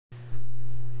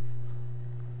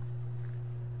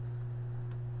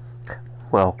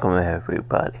Welcome,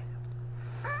 everybody.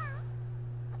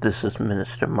 This is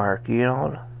Minister Mark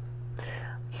Young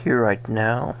here right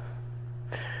now,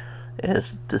 as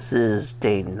this is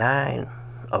day 9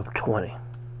 of 20.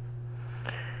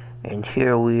 And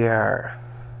here we are.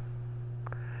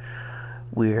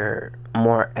 We're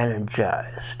more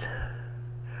energized,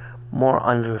 more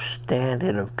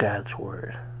understanding of God's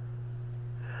Word,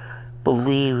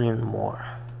 believing more,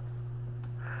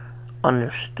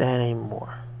 understanding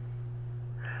more,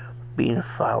 being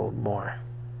followed more.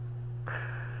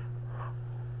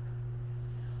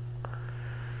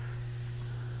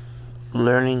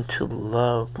 Learning to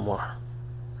love more,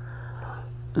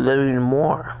 living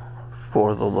more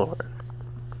for the Lord.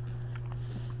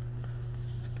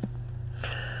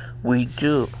 We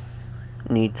do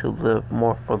need to live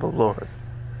more for the Lord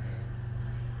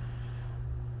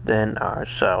than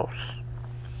ourselves.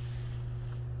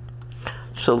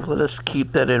 So let us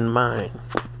keep that in mind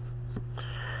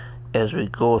as we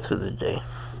go through the day.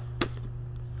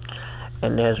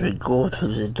 And as we go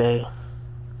through the day,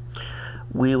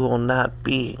 we will not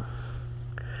be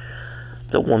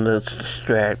the one that's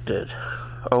distracted,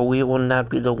 or we will not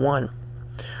be the one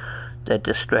that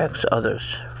distracts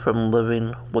others from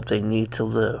living what they need to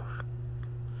live.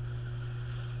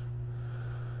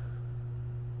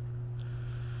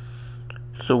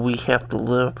 So we have to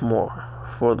live more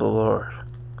for the Lord.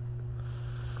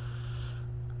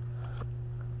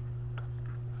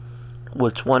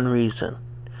 What's one reason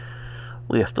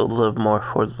we have to live more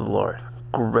for the Lord?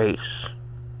 Grace.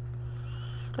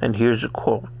 And here's a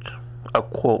quote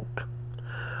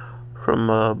from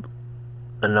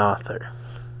an author.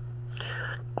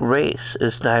 Grace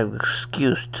is not an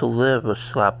excuse to live a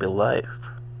sloppy life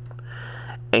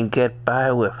and get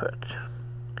by with it.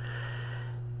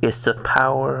 It's the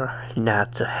power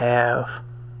not to have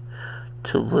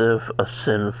to live a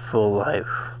sinful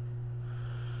life.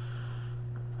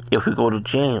 If we go to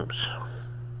James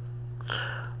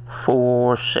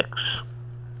 4:6,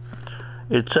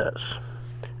 it says,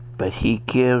 "But he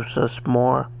gives us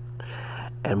more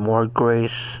and more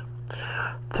grace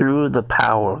through the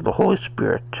power of the Holy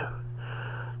Spirit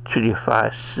to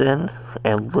defy sin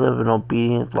and live an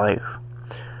obedient life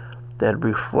that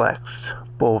reflects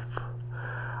both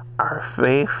our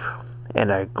faith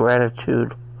and our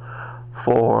gratitude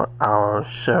for our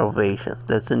salvation."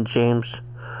 That's in James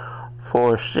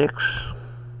 4:6.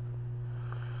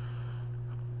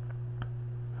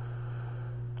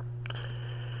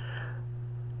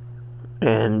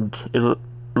 And it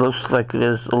looks like it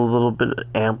is a little bit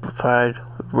amplified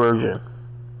version,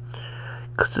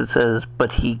 because it says,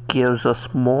 "But he gives us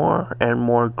more and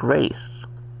more grace."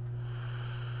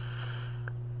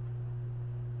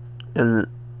 And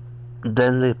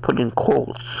then they put in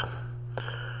quotes,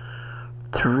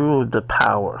 "through the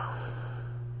power."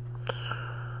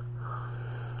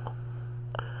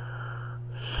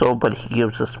 So, but he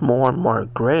gives us more and more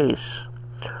grace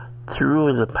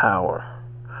through the power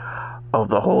of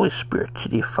the Holy Spirit to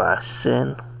defy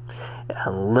sin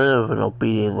and live an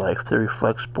obedient life that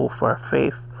reflects both our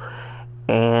faith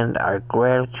and our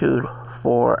gratitude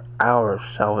for our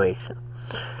salvation.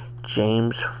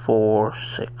 James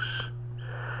 4:6.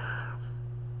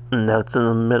 And that's in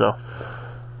the middle.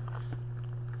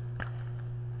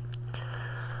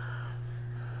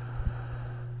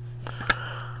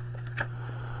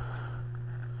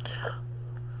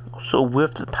 So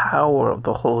with the power of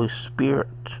the Holy Spirit,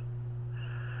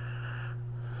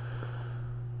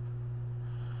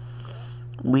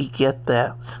 we get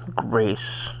that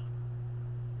grace.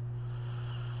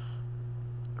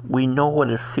 We know what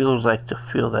it feels like to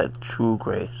feel that true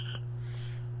grace.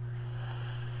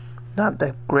 Not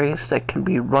that grace that can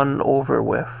be run over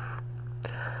with.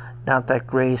 Not that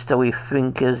grace that we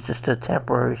think is just a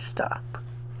temporary stop.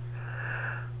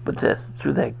 But that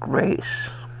through that grace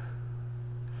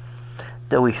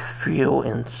that we feel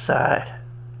inside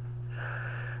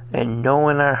and know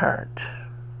in our heart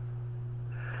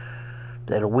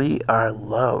that we are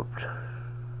loved.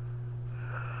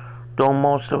 Don't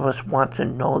most of us want to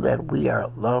know that we are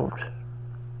loved?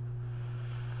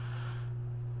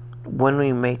 When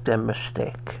we make that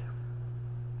mistake,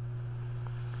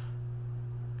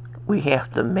 we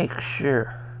have to make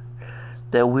sure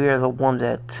that we are the one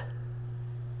that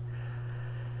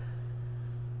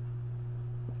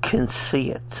can see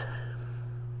it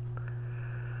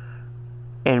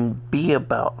and be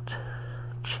about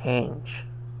change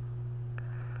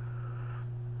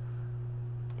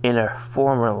in our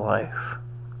former life.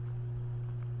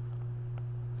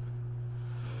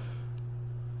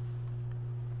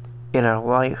 In our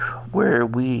life where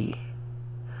we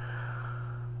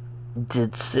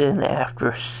did sin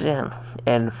after sin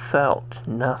and felt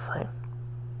nothing.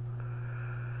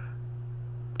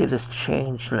 It has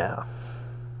changed now,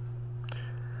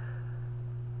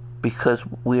 because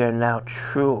we are now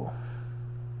true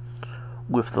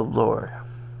with the Lord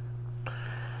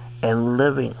and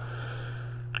living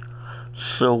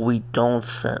so we don't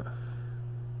sin,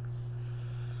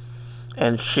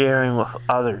 and sharing with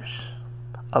others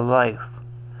a life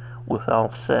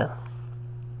without sin.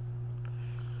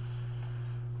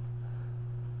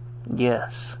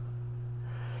 Yes,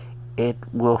 it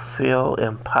will feel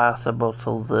impossible to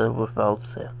live without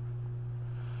sin.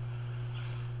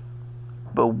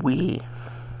 But we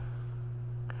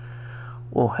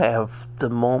will have the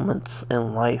moments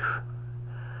in life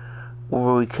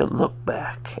where we can look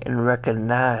back and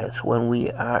recognize when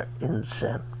we are in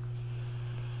sin,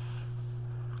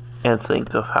 and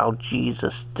think of how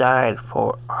Jesus died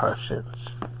for our sins.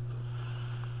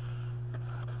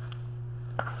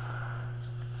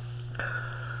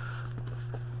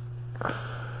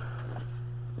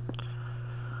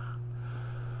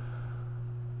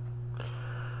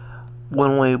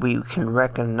 One way we can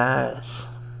recognize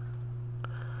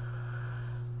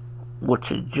what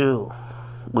to do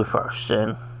with our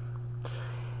sin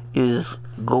is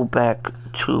go back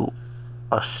to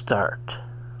a start.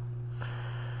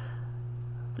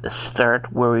 The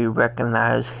start where we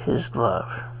recognize His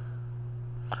love,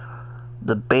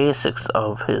 the basics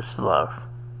of His love.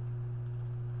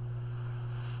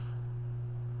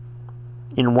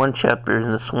 In one chapter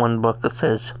in this one book it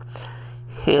says,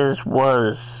 His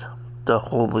was the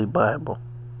Holy Bible.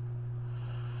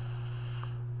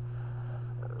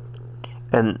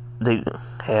 And they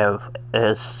have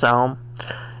as Psalm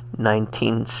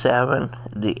 19:7,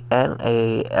 the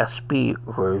NASB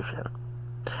version.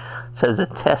 Says the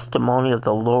testimony of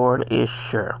the Lord is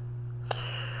sure,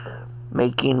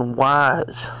 making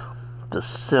wise the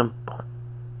simple.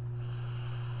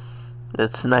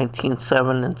 That's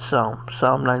 19:7 in Psalm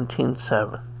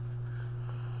 19:7.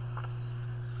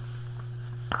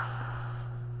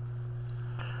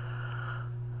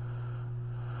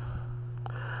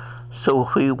 So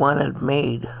if we want it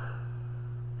made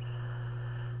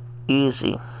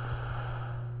easy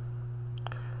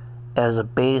as a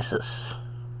basis,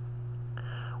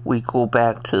 we go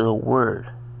back to the Word,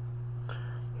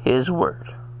 His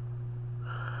Word.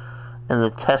 And the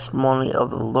testimony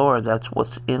of the Lord, that's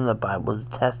what's in the Bible,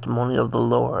 the testimony of the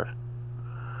Lord.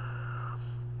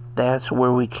 That's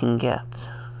where we can get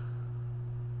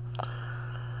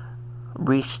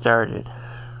restarted,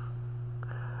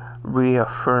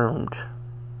 reaffirmed,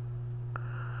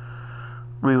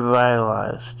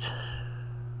 revitalized,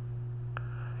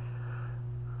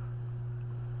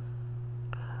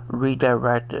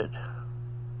 redirected,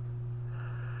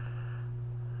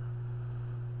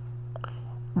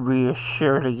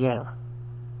 reassured again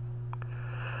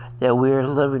that we are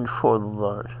living for the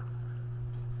Lord,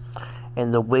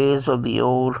 and the ways of the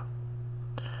old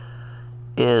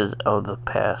is of the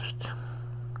past.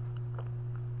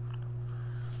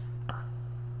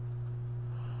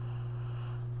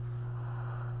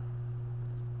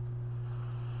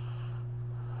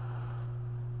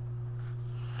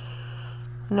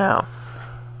 Now,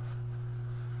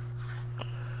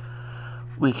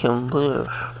 we can live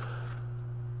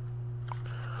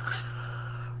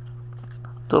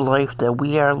the life that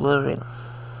we are living,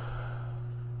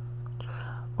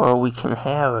 or we can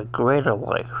have a greater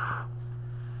life.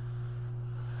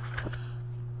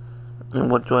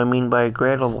 And what do I mean by a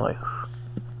greater life?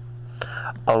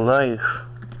 A life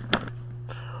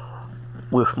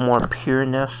with more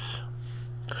pureness,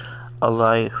 a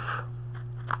life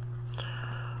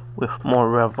with more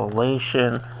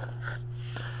revelation,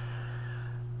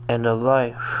 and a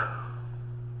life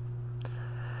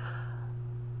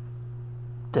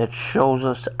that shows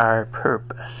us our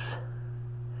purpose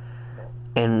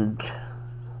and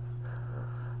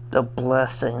the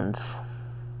blessings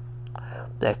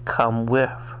that come with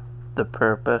the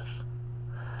purpose,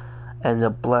 and the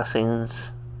blessings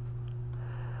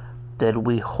that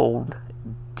we hold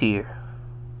dear.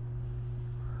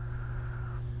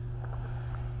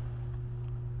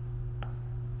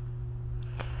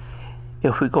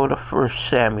 If we go to 1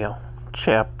 Samuel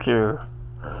chapter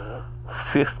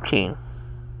 15,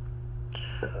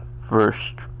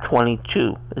 verse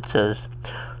 22, it says,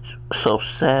 So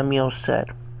Samuel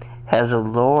said, Has the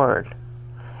Lord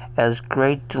as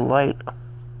great delight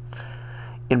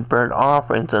in burnt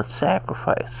offerings and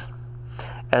sacrifice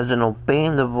as in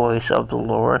obeying the voice of the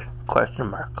Lord? ?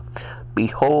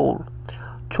 Behold,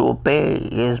 to obey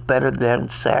is better than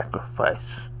sacrifice.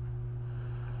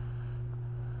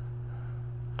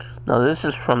 Now this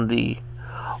is from the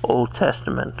Old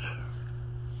Testament.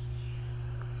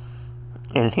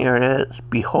 And here it is.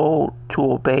 Behold,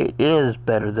 to obey is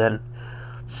better than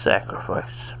sacrifice,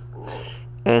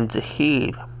 and to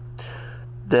heed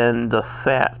than the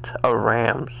fat of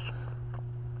rams.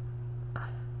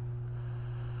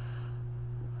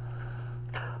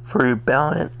 For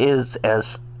rebellion is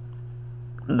as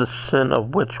the sin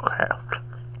of witchcraft,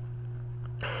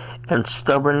 and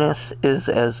stubbornness is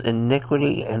as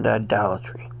iniquity and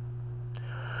idolatry.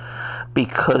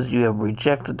 Because you have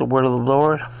rejected the word of the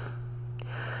Lord,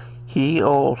 he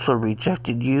also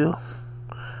rejected you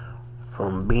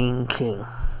from being king.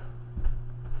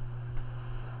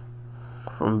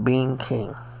 From being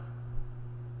king.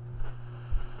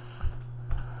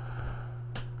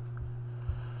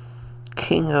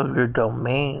 King of your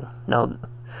domain. Now,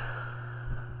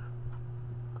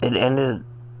 it ended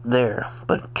there,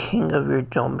 but king of your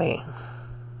domain.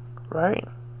 Right?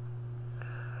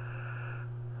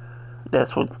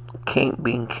 That's what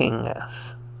being king is.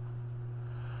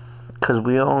 Because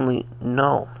we only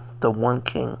know the one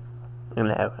king in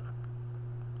heaven.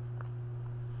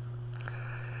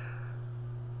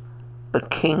 The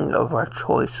king of our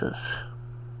choices.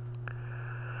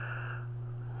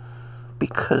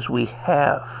 Because we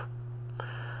have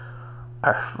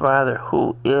our Father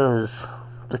who is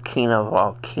the King of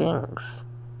all kings.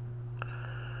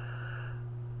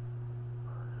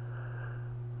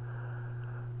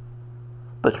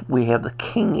 But we have the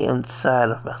King inside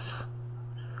of us.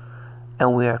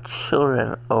 And we are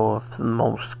children of the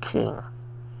Most King.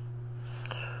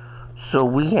 So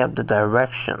we have the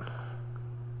direction.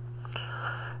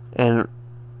 And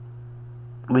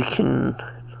we can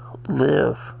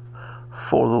live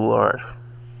for the Lord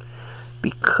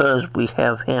because we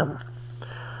have Him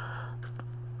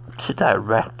to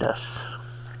direct us,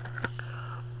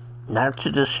 not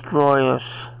to destroy us,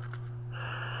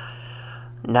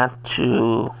 not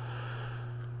to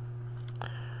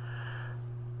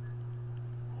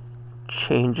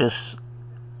change us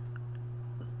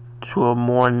to a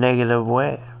more negative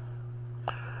way,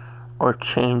 or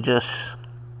change us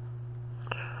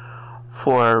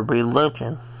for a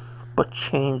religion, but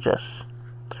change us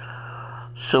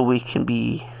so we can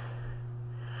be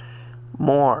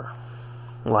more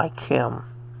like Him,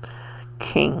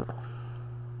 King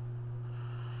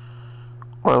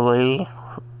or Lady,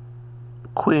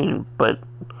 Queen, but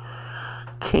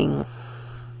King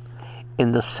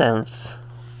in the sense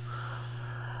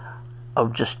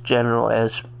of just general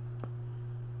as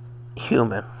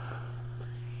human.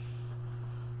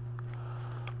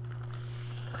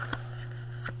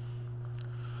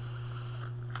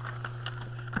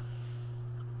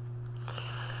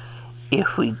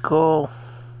 If we go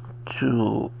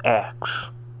to Acts,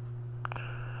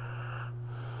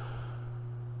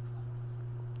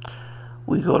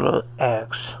 we go to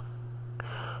Acts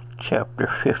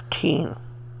chapter 15,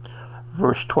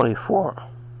 verse 24.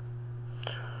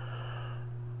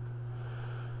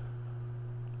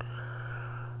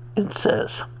 It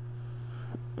says,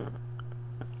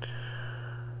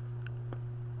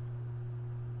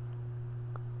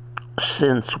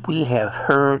 since we have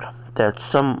heard that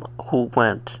some who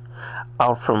went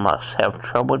out from us have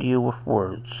troubled you with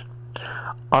words,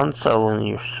 unsettling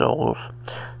your souls,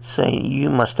 saying you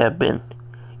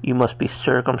must be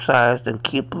circumcised and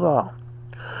keep the law,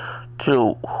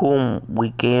 to whom we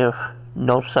gave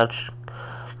no such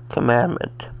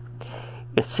commandment.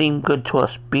 It seemed good to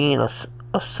us, being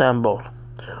assembled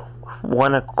with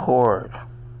one accord,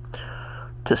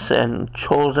 to send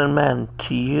chosen men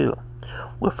to you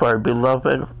with our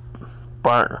beloved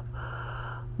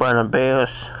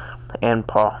Barnabas and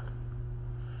Paul,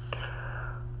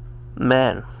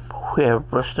 men who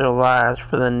have risked their lives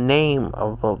for the name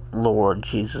of the Lord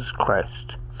Jesus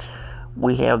Christ.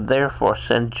 We have therefore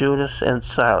sent Judas and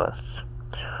Silas,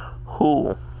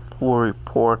 who will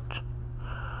report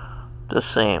the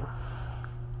same.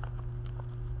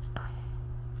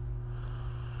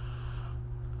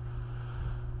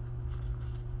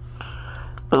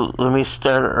 But let me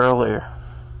start earlier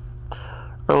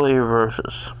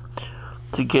verses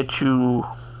to get you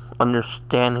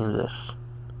understanding this.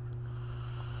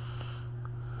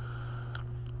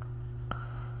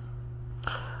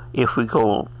 If we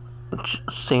go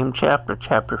same chapter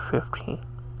 15,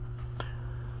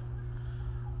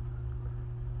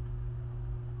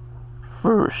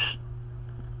 verse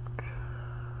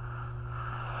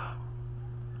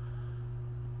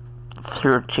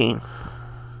 13,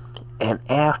 and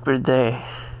after they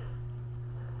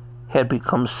had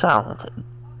become silent,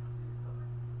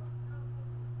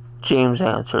 James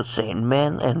answered, saying,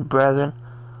 men and brethren,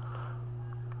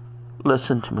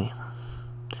 listen to me.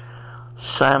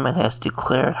 Simon has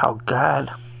declared how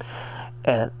God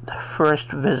at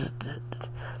first visited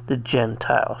the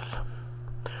Gentiles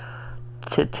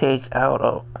to take out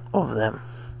of them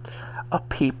a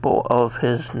people of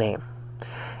his name.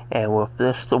 And with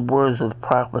this the words of the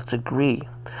prophets agree,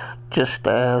 just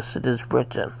as it is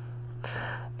written,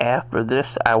 After this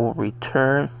I will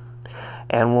return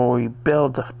and will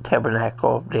rebuild the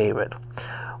tabernacle of David,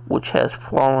 which has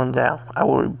fallen down. I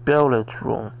will rebuild its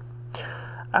room.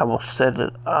 I will set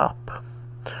it up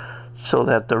so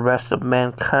that the rest of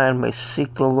mankind may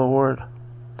seek the Lord,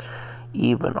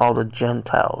 even all the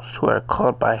Gentiles who are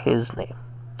called by his name,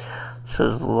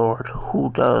 says the Lord,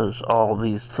 who does all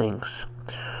these things.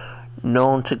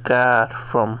 Known to God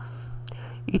from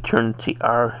eternity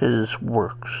are his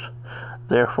works.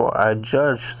 Therefore I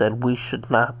judge that we should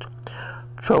not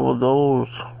trouble those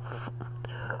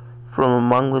from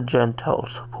among the Gentiles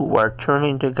who are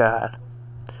turning to God,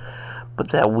 but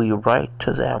that we write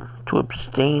to them to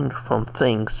abstain from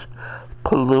things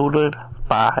polluted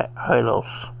by idols.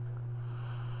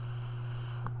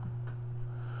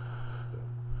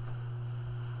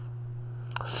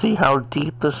 See how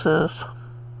deep this is?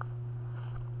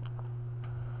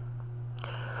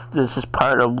 This is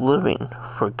part of living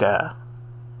for God.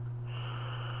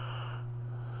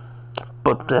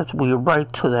 But that we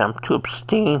write to them to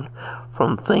abstain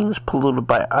from things polluted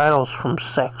by idols, from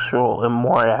sexual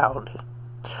immorality,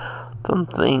 from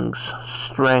things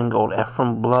strangled, and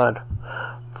from blood.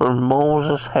 For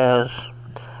Moses has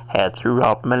had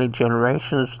throughout many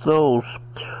generations those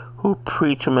who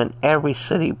preach him in every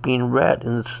city, being read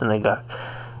in the synagogue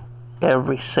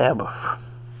every Sabbath.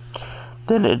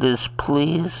 Then it is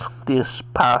pleased the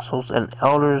apostles and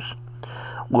elders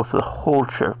with the whole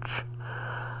church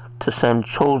to send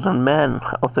chosen men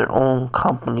of their own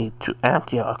company to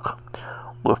Antioch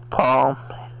with Paul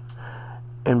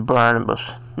and Barnabas,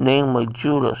 namely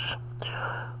Judas,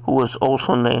 who was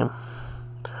also named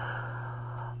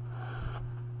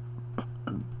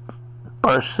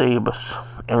Barsabas,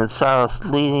 and Silas,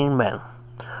 leading men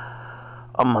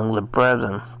among the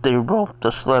brethren. They wrote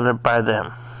this letter by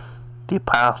them, the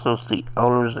apostles, the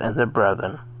elders, and the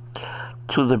brethren,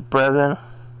 to the brethren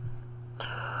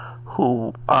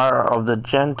who are of the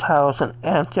Gentiles in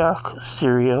Antioch,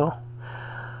 Syria,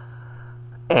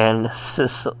 and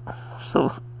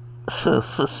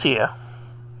Cilicia.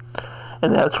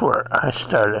 And that's where I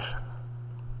started.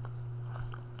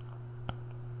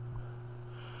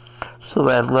 So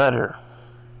that letter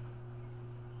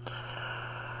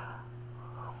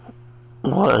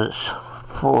was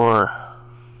for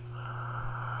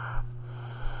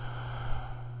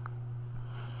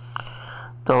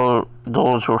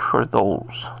those were for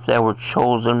those that were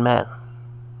chosen men.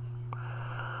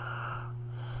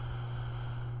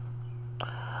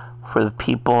 For the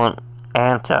people in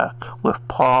Antioch with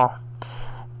Paul,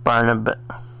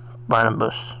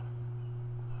 Barnabas,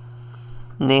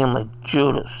 namely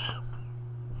Judas,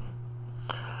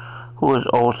 who was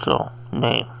also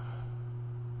named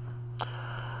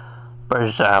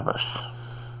Barsabas.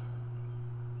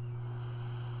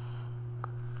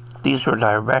 These were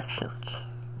directions.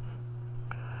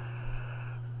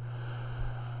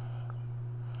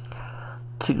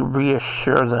 To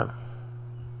reassure them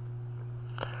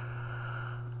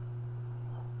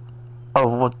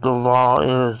of what the law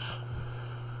is,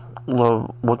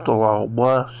 what the law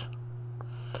was,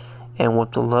 and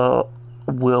what the law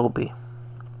will be.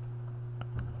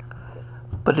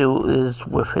 But it is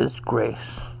with his grace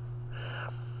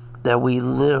that we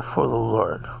live for the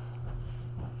Lord.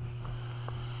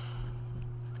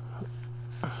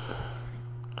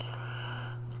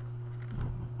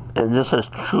 And this is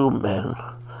true men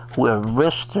who have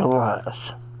risked their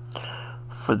lives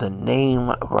for the name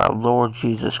of our Lord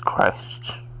Jesus Christ.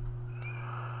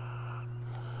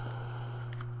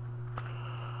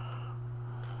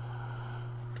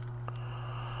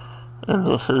 And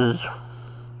this is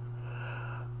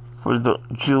for the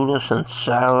Judas and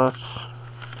Silas,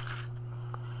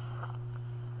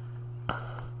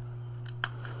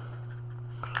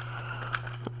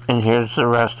 and here's the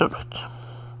rest of it.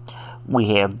 We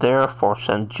have therefore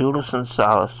sent Judas and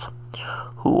Silas,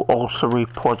 who also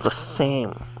report the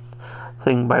same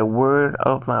thing by word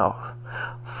of mouth,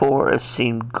 for it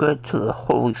seemed good to the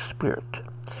Holy Spirit.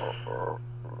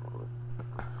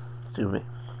 Excuse me.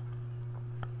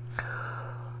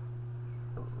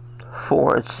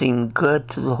 For it seemed good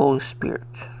to the Holy Spirit.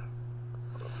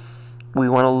 We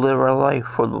want to live our life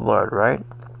for the Lord, right?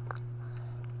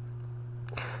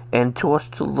 And to us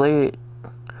to lay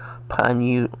upon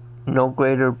you no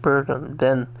greater burden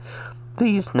than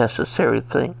these necessary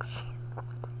things.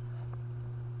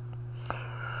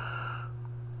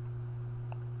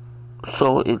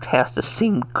 So it has to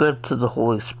seem good to the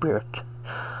Holy Spirit.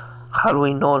 How do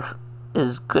we know it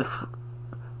is good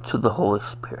to the Holy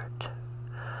Spirit?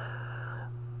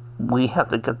 We have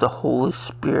to get the Holy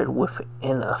Spirit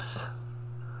within us.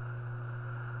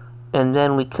 And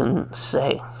then we can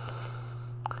say,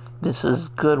 this is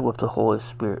good with the Holy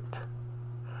Spirit.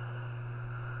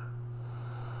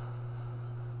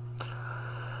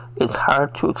 It's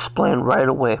hard to explain right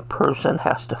away. A person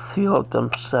has to feel it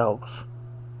themselves.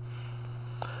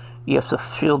 You have to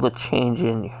feel the change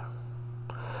in you.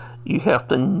 You have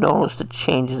to notice the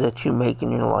changes that you make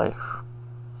in your life.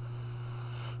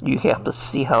 You have to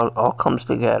see how it all comes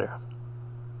together.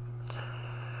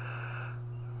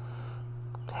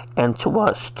 And to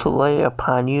us, to lay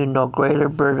upon you no greater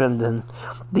burden than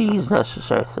these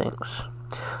necessary things,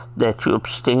 that you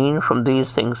abstain from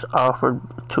these things offered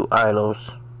to idols.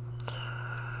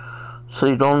 So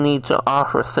you don't need to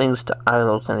offer things to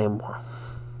idols anymore.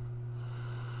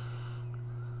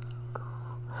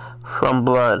 From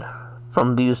blood,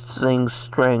 from these things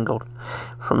strangled,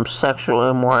 from sexual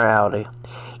immorality.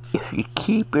 If you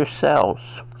keep yourselves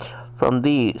from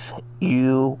these,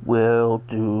 you will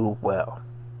do well.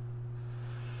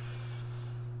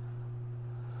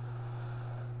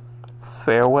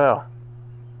 Farewell.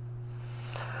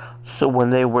 So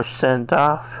when they were sent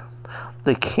off,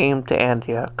 they came to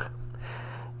Antioch.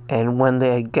 And when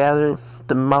they had gathered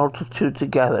the multitude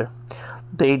together,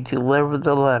 they delivered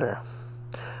the letter.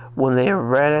 When they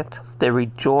read it, they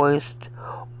rejoiced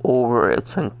over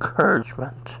its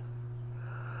encouragement.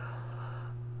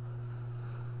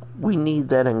 We need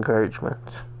that encouragement.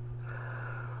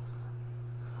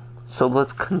 So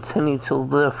let's continue to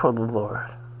live for the Lord.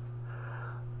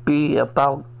 Be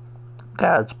about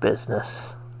God's business.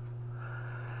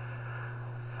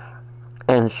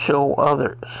 And show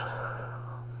others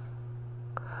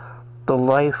the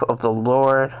life of the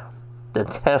Lord, the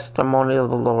testimony of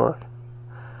the Lord,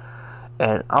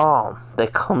 and all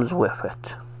that comes with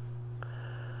it.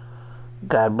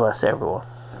 God bless everyone.